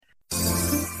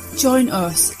Join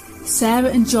us, Sarah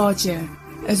and Georgia,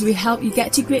 as we help you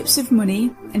get to grips with money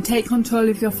and take control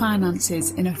of your finances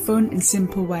in a fun and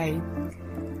simple way.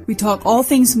 We talk all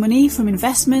things money, from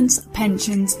investments,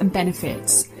 pensions and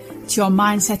benefits, to your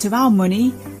mindset around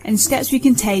money and steps we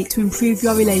can take to improve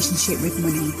your relationship with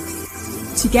money.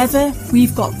 Together,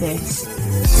 we've got this.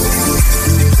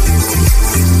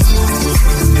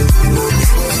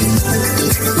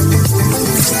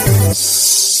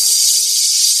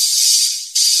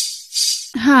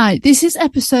 Hi, this is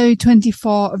episode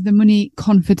 24 of the Money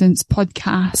Confidence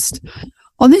podcast.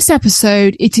 On this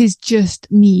episode, it is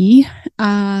just me,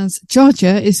 as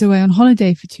Georgia is away on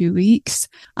holiday for 2 weeks,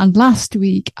 and last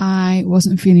week I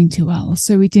wasn't feeling too well,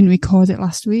 so we didn't record it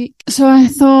last week. So I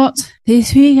thought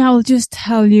this week I'll just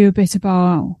tell you a bit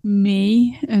about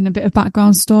me and a bit of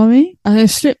background story.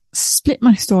 I've split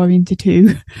my story into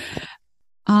two,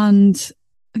 and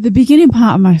the beginning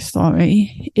part of my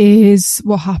story is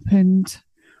what happened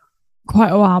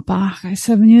quite a while back, like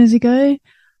 7 years ago,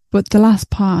 but the last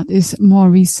part is more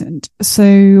recent.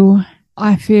 So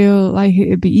I feel like it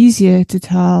would be easier to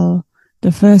tell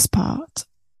the first part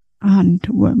and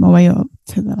work my way up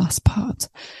to the last part.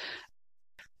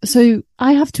 So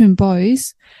I have twin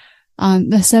boys,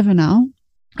 and they're 7 now.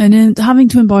 And then having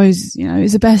twin boys,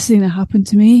 is the best thing that happened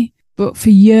to me. But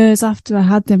for years after I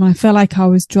had them, I felt like I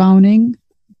was drowning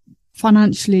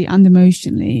financially and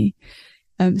emotionally.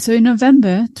 So in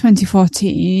November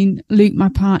 2014, Luke, my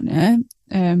partner,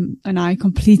 and I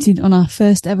completed on our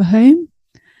first ever home.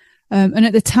 And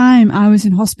at the time I was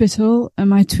in hospital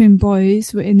and my twin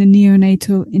boys were in the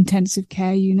neonatal intensive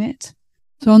care unit.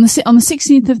 So on the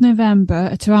 16th of November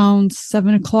at around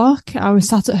 7:00, I was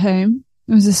sat at home.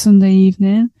 It was a Sunday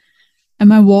evening and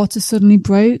my water suddenly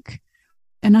broke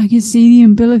and I could see the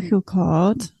umbilical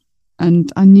cord,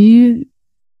 and I knew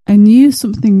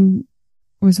something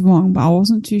was wrong, but I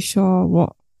wasn't too sure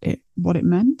what it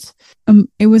meant.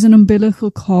 It was an umbilical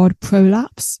cord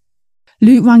prolapse.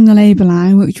 Luke rang the labour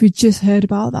line, which we'd just heard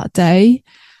about that day,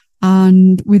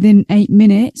 and within 8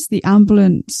 minutes, the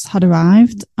ambulance had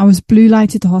arrived. I was blue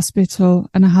lighted to hospital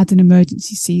and I had an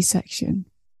emergency C-section.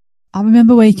 I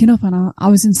remember waking up and I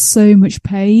was in so much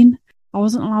pain. I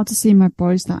wasn't allowed to see my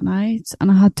boys that night,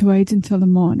 and I had to wait until the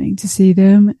morning to see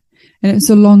them. And it was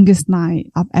the longest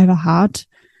night I've ever had.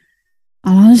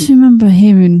 And I just remember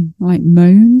hearing like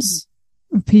moans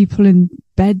of people in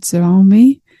beds around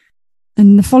me.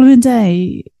 And the following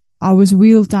day, I was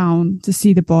wheeled down to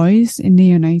see the boys in the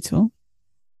neonatal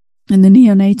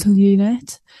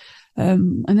unit.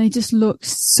 And they just looked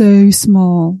so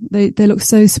small. They looked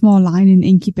so small, lying in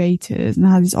incubators, and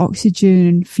had these oxygen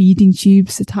and feeding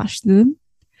tubes attached to them.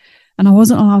 And I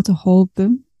wasn't allowed to hold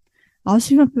them. I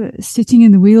just remember sitting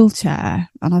in the wheelchair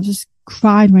and I just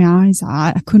cried my eyes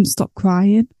out. I couldn't stop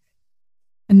crying.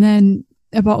 And then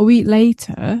about a week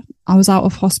later, I was out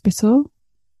of hospital,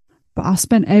 but I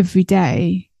spent every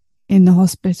day in the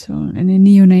hospital in a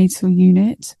neonatal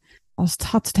unit. I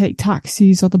had to take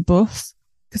taxis or the bus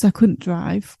because I couldn't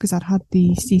drive because I'd had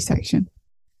the C-section.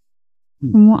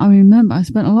 From what I remember, I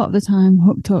spent a lot of the time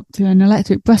hooked up to an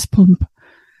electric breast pump.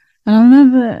 And I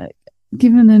remember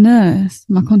giving the nurse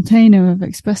my container of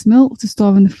express milk to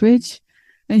store in the fridge.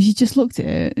 And she just looked at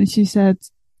it and she said,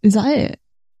 "Is that it?"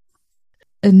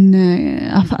 And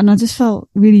I just felt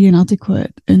really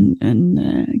inadequate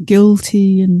and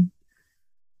guilty, and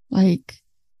like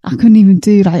I couldn't even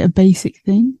do like a basic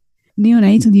thing.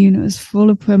 Neonatal unit was full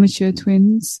of premature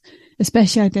twins,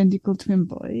 especially identical twin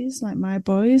boys like my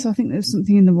boys. I think there's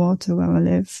something in the water where I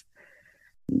live.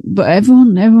 But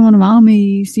everyone around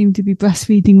me seemed to be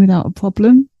breastfeeding without a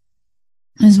problem.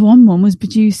 As one mum was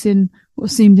producing what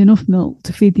seemed enough milk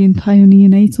to feed the entire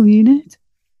neonatal unit.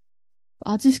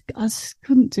 I just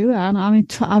couldn't do it. And I mean,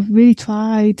 I've really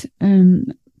tried,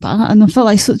 and I felt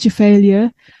like such a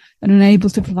failure and unable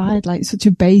to provide like such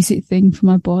a basic thing for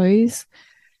my boys.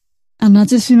 And I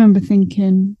just remember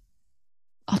thinking,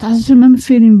 I just remember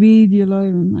feeling really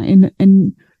alone, like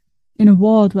in a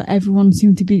ward where everyone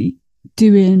seemed to be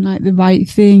doing like the right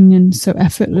thing and so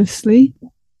effortlessly.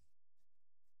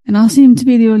 And I seemed to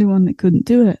be the only one that couldn't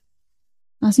do it.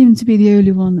 I seemed to be the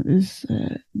only one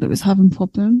that was having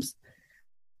problems.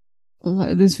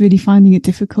 Like, was really finding it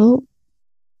difficult.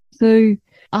 So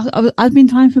I'd been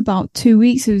trying for about 2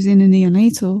 weeks. I was in a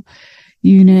neonatal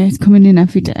unit, coming in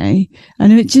every day,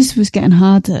 and it just was getting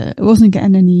harder. It wasn't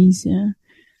getting any easier.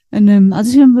 And I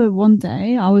just remember one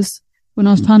day when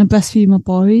I was trying to breastfeed my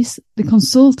boys, the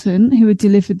consultant who had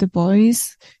delivered the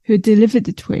boys, who had delivered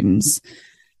the twins,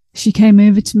 she came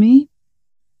over to me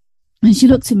and she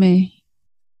looked at me.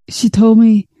 She told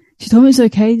me it's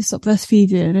okay to stop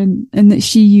breastfeeding and that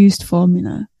she used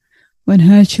formula. when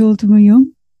her children were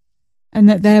young, and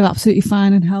that they're absolutely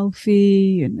fine and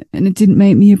healthy, and it didn't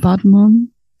make me a bad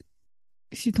mum.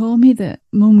 She told me that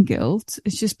mum guilt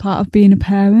is just part of being a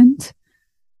parent,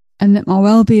 and that my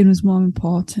well-being was more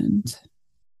important.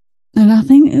 And I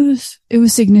think it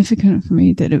was significant for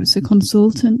me that it was a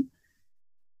consultant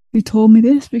who told me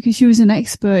this, because she was an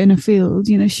expert in a field.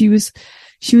 You know, she was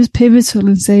pivotal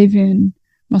in saving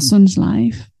my son's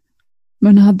life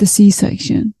when I had the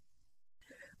C-section.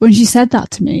 When she said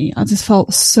that to me, I just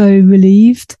felt so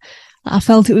relieved. I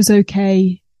felt it was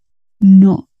okay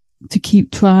not to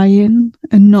keep trying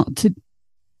and not to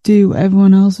do what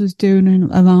everyone else was doing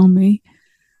around me.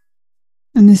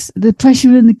 And the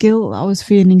pressure and the guilt I was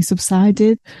feeling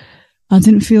subsided. I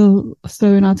didn't feel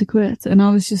so inadequate, and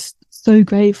I was just so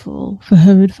grateful for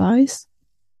her advice.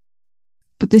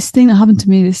 But this thing that happened to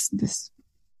me, this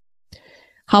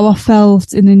how I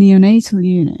felt in the neonatal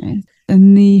unit,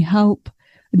 and the help,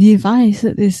 the advice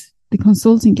that the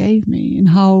consultant gave me,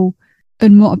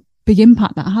 and what a big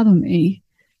impact that had on me,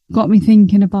 got me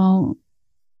thinking about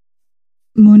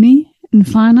money and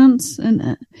finance.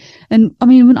 And I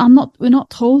mean, we're not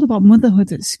told about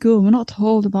motherhood at school. We're not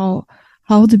told about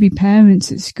how to be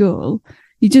parents at school.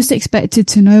 You're just expected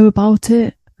to know about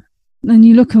it. And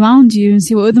you look around you and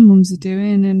see what other mums are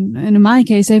doing. And in my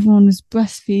case, everyone was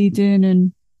breastfeeding,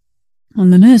 and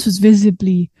the nurse was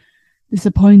visibly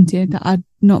disappointed that I'd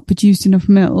not produced enough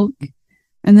milk.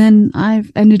 And then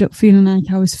I've ended up feeling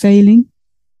like I was failing.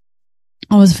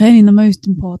 I was failing the most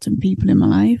important people in my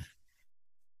life.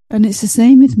 And it's the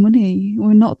same with money.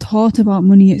 We're not taught about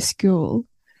money at school,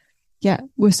 yet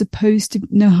we're supposed to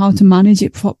know how to manage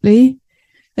it properly.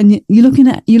 And you look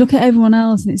at everyone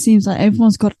else, and it seems like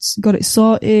everyone's got it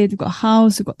sorted. They've got a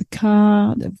house, they've got the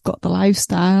car, they've got the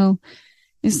lifestyle.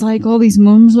 It's like all these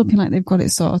mums looking like they've got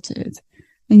it sorted,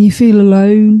 and you feel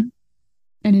alone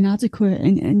and inadequate,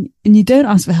 and you don't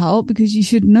ask for help because you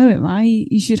should know it, right?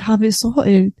 You should have it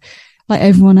sorted like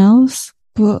everyone else.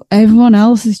 But everyone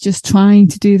else is just trying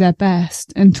to do their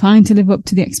best and trying to live up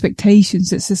to the expectations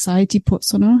that society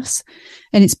puts on us.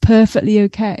 And it's perfectly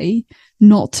okay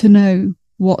not to know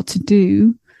what to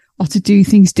do or to do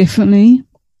things differently.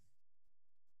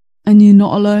 And you're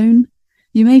not alone.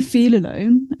 You may feel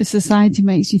alone as society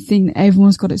makes you think that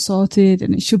everyone's got it sorted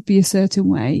and it should be a certain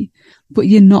way, but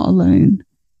you're not alone.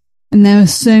 And there are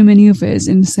so many others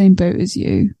in the same boat as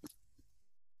you.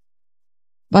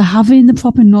 By having the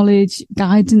proper knowledge,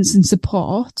 guidance and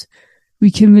support, we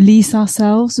can release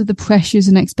ourselves of the pressures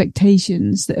and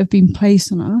expectations that have been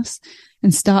placed on us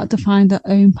and start to find our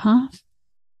own path.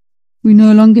 We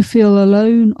no longer feel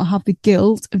alone or have the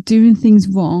guilt of doing things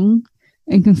wrong,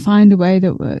 and can find a way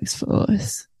that works for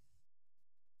us.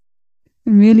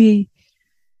 And really,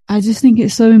 I just think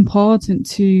it's so important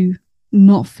to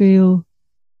not feel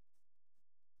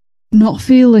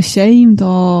ashamed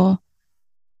or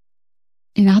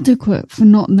inadequate for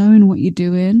not knowing what you're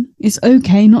doing. It's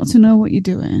okay not to know what you're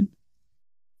doing.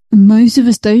 And most of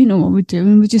us don't know what we're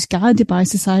doing. We're just guided by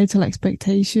societal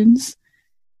expectations.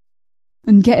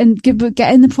 And getting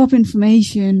the proper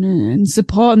information and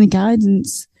support and the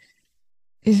guidance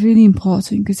is really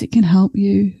important, because it can help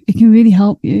you. It can really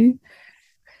help you.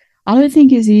 I don't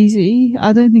think it's easy.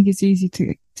 I don't think it's easy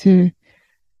to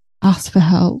ask for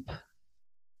help.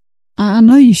 I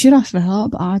know you should ask for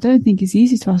help, but I don't think it's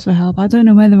easy to ask for help. I don't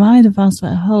know whether I'd have asked for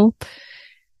help.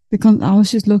 I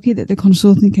was just lucky that the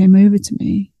consultant came over to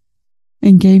me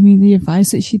and gave me the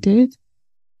advice that she did.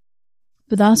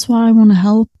 But that's why I want to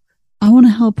help. I want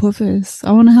to help others.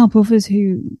 I want to help others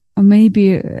who are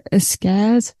maybe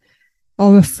scared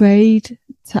or afraid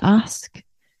to ask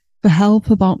for help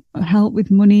with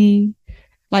money.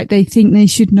 Like they think they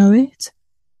should know it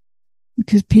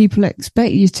because people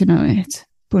expect you to know it.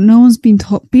 But no one's been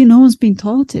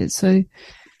taught it. So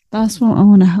that's what I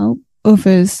want to help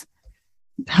others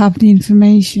have, the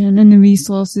information and the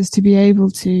resources to be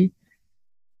able to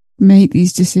make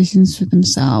these decisions for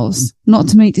themselves. Not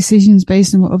to make decisions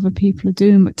based on what other people are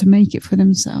doing, but to make it for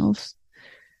themselves.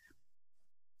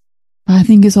 But I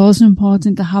think it's also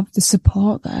important to have the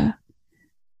support there.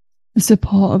 The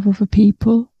support of other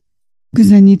people. Because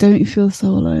then you don't feel so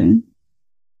alone.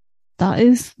 That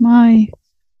is my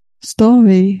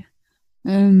story.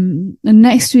 And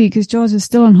next week, because George is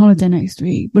still on holiday next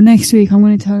week, but next week I'm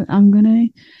going to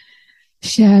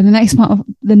share the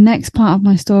next part of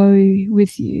my story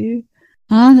with you.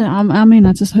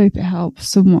 I just hope it helps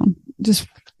someone. Just,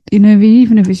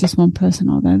 even if it's just one person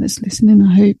out there that's listening,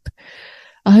 I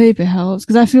hope it helps,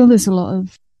 because I feel there's a lot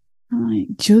of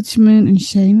judgment and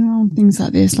shame around things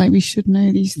like this. Like we should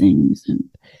know these things,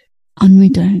 and we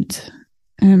don't.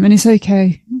 And it's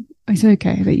okay. It's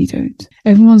okay that you don't.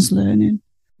 Everyone's learning.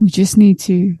 We just need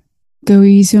to go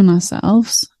easy on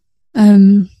ourselves.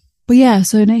 But yeah,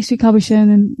 so next week I'll be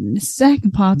sharing the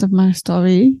second part of my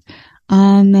story.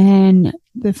 And then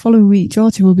the following week,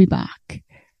 Georgia will be back.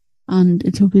 And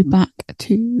it will be back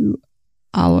to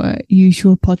our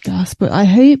usual podcast. But I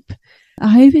hope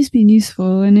it's been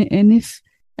useful. And if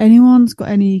anyone's got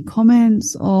any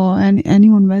comments or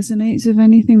anyone resonates with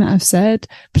anything that I've said,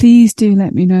 please do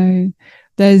let me know.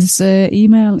 There's an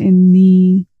email in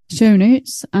the show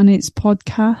notes, and it's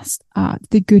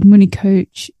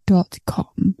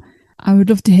podcast@thegoodmoneycoach.com. I would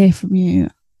love to hear from you.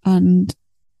 And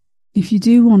if you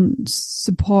do want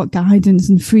support, guidance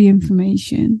and free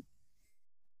information,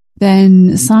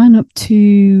 then sign up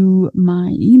to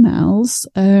my emails.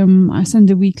 I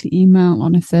send a weekly email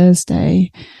on a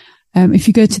Thursday. If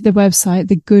you go to the website,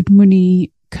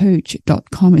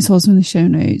 thegoodmoneycoach.com, it's also in the show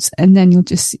notes, and then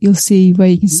you'll see where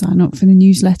you can sign up for the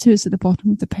newsletter. It's at the bottom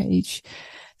of the page,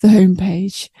 the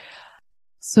homepage.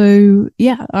 So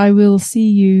yeah, I will see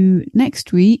you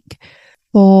next week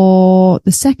for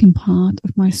the second part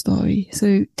of my story.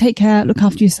 So take care, look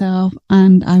after yourself,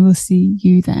 and I will see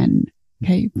you then.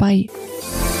 Okay, bye.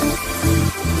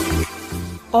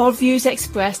 All views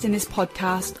expressed in this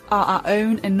podcast are our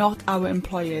own and not our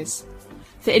employers.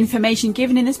 The information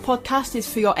given in this podcast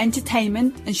is for your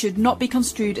entertainment and should not be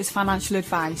construed as financial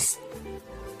advice.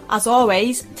 As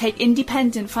always, take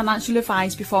independent financial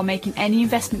advice before making any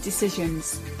investment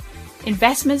decisions.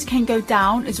 Investments can go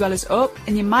down as well as up,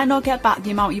 and you might not get back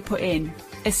the amount you put in,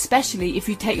 especially if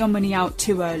you take your money out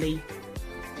too early.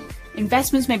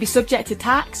 Investments may be subject to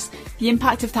tax. The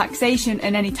impact of taxation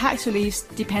and any tax reliefs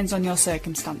depends on your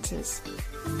circumstances.